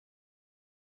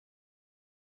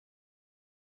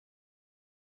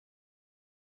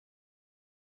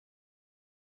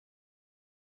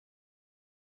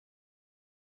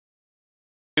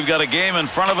We've got a game in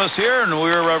front of us here, and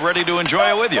we're ready to enjoy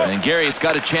it with you. And Gary, it's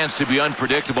got a chance to be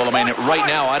unpredictable. I mean, right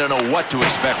now, I don't know what to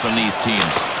expect from these teams.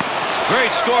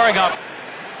 Great scoring up.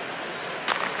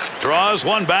 Draws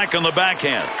one back on the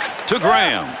backhand to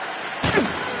Graham.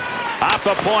 Off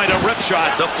the point, a rip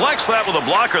shot. Deflects that with a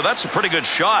blocker. That's a pretty good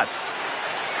shot.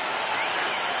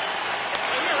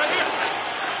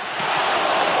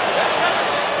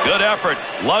 Good effort.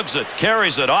 Lugs it.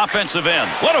 Carries it. Offensive end.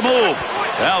 What a move.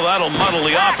 Well, that'll muddle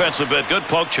the offense a bit. Good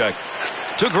poke check.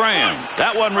 To Graham.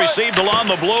 That one received along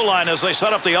the blue line as they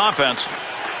set up the offense.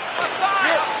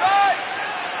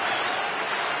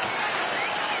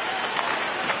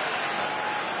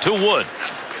 To Wood.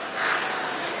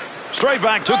 Straight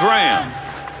back to Graham.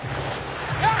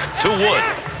 To Wood.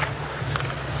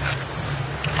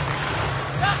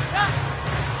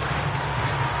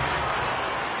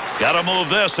 Got to move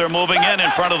this. They're moving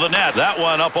in front of the net. That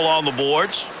one up along the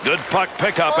boards. Good puck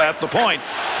pickup at the point.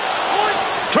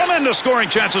 Tremendous scoring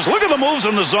chances. Look at the moves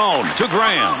in the zone. To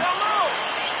Graham.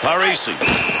 Parisi.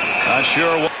 Not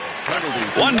sure what.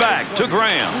 One back to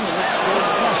Graham.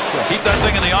 Keep that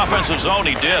thing in the offensive zone.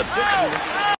 He did.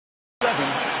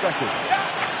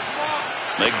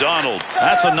 McDonald.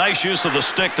 That's a nice use of the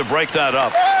stick to break that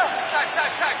up.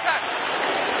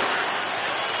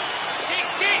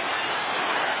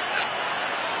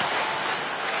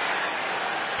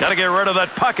 Got to get rid of that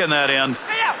puck in that end.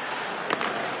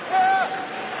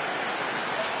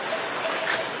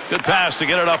 Good pass to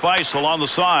get it up ice along the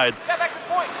side.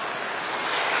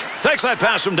 Takes that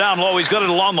pass from down low. He's got it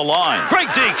along the line.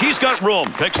 Great deke. He's got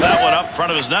room. Picks that one up in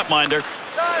front of his netminder.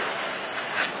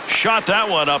 Shot that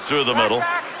one up through the middle.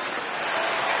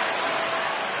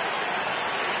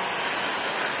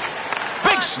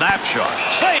 Big snapshot.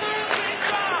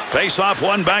 Face off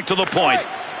one back to the point.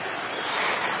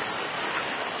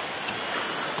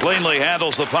 Cleanly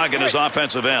handles the puck in his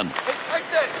offensive end.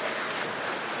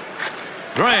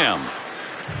 Graham.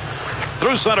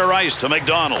 Through center ice to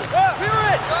McDonald.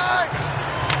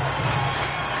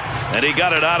 And he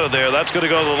got it out of there. That's going to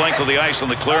go the length of the ice on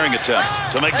the clearing attempt.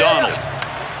 To McDonald.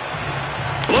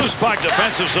 Loose puck,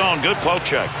 defensive zone. Good poke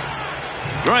check.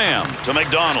 Graham to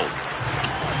McDonald.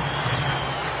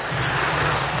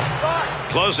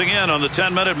 Closing in on the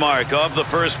 10-minute mark of the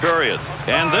first period.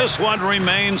 And this one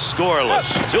remains scoreless.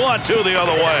 2-on-2 the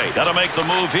other way. Got to make the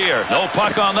move here. No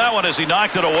puck on that one as he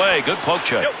knocked it away. Good poke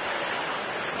check.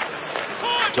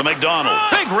 To McDonald.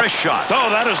 Big wrist shot. Oh,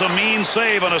 that is a mean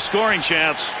save on a scoring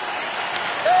chance.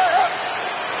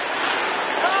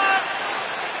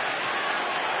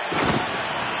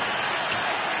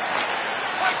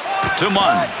 To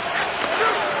Munn.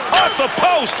 Off the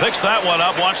post. Picks that one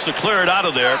up. Wants to clear it out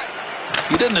of there.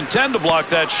 He didn't intend to block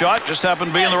that shot. Just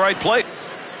happened to be in the right place.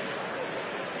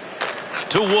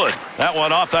 To Wood. That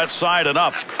one off that side and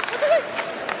up.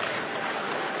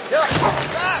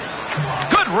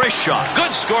 Good wrist shot.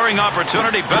 Good scoring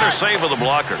opportunity. Better save with the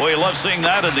blocker. Boy, you love seeing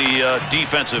that in the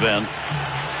defensive end.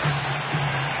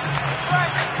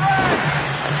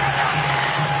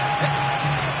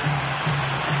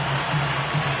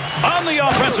 On the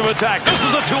offensive attack, this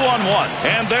is a 2-on-1.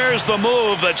 And there's the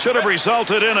move that should have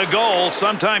resulted in a goal.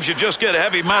 Sometimes you just get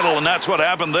heavy metal, and that's what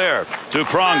happened there to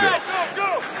Pronger.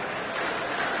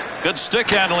 Good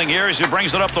stick handling here as he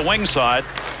brings it up the wing side.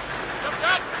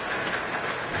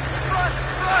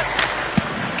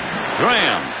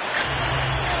 Graham.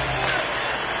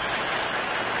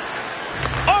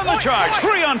 On the charge,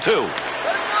 3-on-2.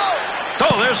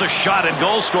 Oh, there's a shot in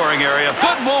goal scoring area.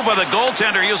 Good move by the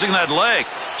goaltender using that leg.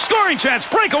 Scoring chance,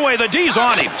 breakaway, the D's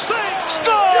on him.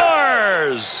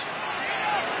 Scores!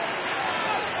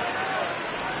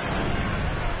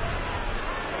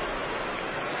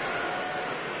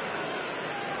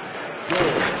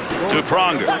 To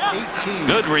Pronger.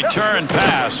 Good return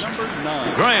pass.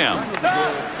 Graham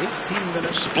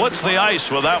splits the ice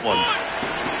with that one.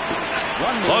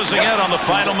 Closing in on the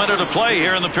final minute of play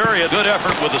here in the period. Good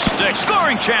effort with the stick.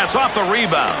 Scoring chance off the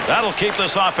rebound. That'll keep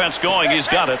this offense going. He's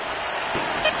got it.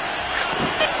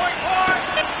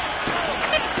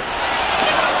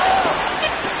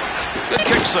 Good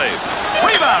kick save.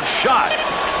 Rebound shot.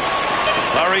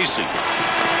 Parisi.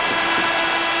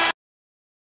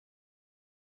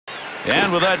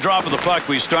 And with that drop of the puck,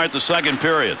 we start the second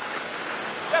period.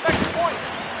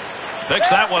 Picks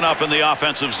that one up in the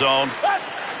offensive zone.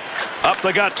 Up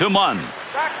the gut to Munn.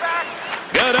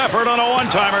 Good effort on a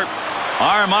one-timer.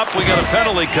 Arm up. We got a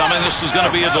penalty coming. This is going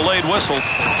to be a delayed whistle.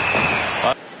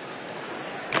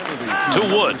 To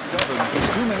Wood.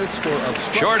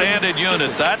 Short-handed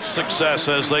unit. That's success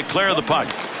as they clear the puck.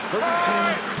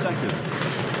 32 seconds.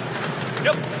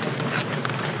 Yep.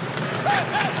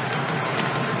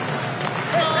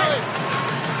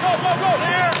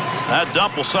 That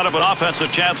dump will set up an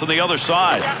offensive chance on the other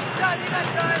side.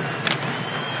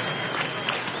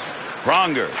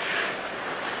 Pronger.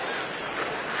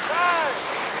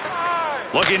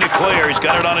 Looking to clear. He's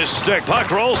got it on his stick.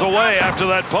 Puck rolls away after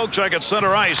that poke check at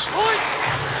center ice.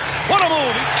 What a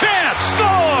move. Chance.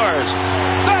 Scores.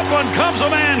 That one comes a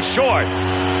man short.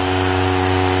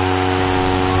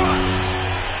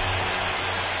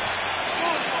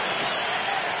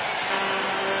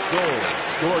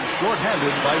 Scored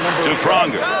shorthanded by number to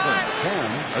Pronger.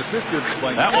 7. Assisted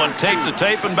by that one taped to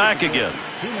tape and back again.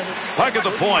 Puck at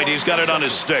the point. He's got it on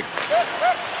his stick.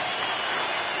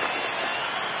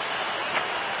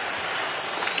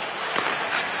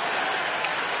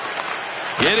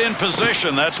 Get in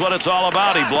position. That's what it's all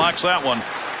about. He blocks that one.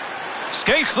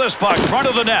 Skates this puck front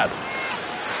of the net.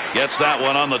 Gets that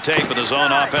one on the tape in his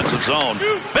own offensive zone.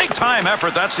 Big time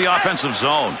effort. That's the offensive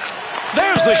zone.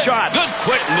 There's the shot. Good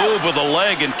quick move with the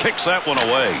leg and kicks that one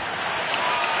away.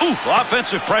 Ooh,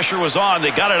 offensive pressure was on.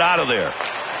 They got it out of there.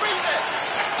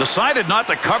 Decided not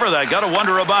to cover that. Got to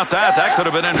wonder about that. That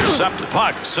could have been intercepted.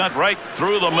 Puck sent right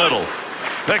through the middle.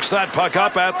 Picks that puck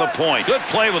up at the point. Good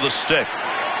play with the stick.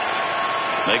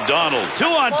 McDonald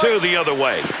 2-on-2 the other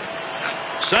way.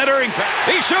 Centering.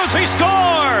 He shoots. He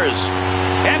scores.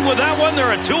 And with that one,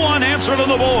 there are 2 unanswered on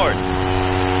the board.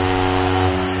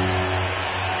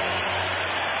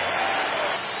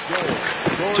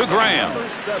 To Graham.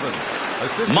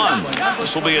 Munn.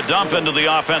 This will be a dump into the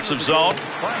offensive zone.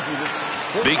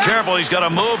 Be careful. He's got to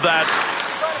move that.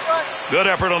 Good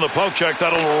effort on the poke check.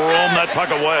 That'll roam that puck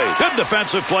away. Good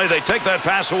defensive play. They take that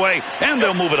pass away, and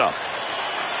they'll move it up.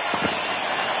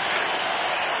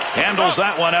 Handles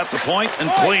that one at the point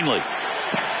and cleanly.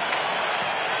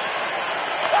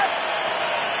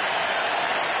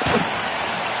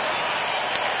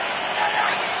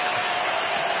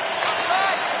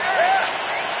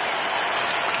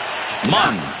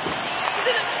 Munn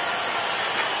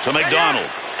to McDonald.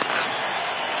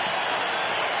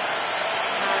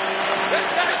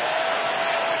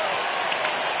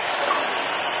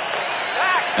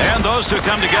 And those two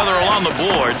come together along the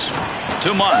boards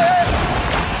to Munn.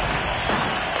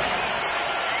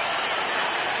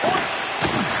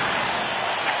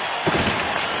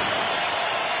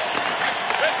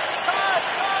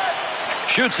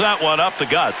 Shoots that one up the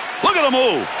gut. Look at the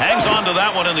move. Hangs on to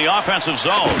that one in the offensive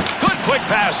zone. Good quick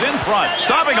pass in front.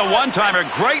 Stopping a one-timer.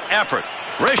 Great effort.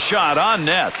 Wrist shot on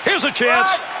net. Here's a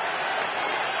chance.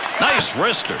 Nice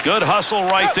wrister. Good hustle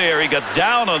right there. He got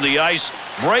down on the ice.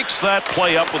 Breaks that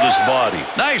play up with his body.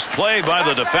 Nice play by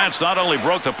the defense. Not only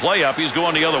broke the play up, he's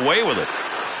going the other way with it.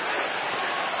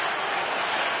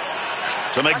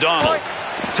 To McDonald.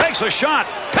 Takes a shot.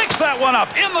 Picks that one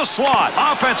up in the slot.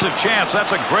 Offensive chance.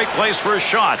 That's a great place for a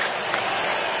shot.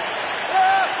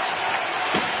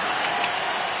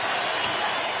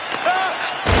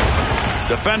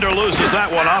 Defender loses that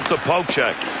one off the poke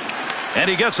check. And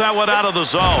he gets that one out of the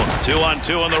zone.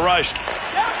 2-on-2 in the rush.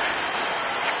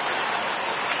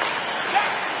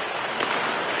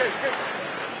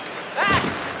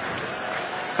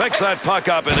 Picks that puck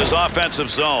up in his offensive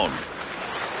zone.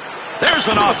 There's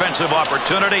an offensive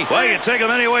opportunity. Well, you take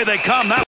them any way they come. That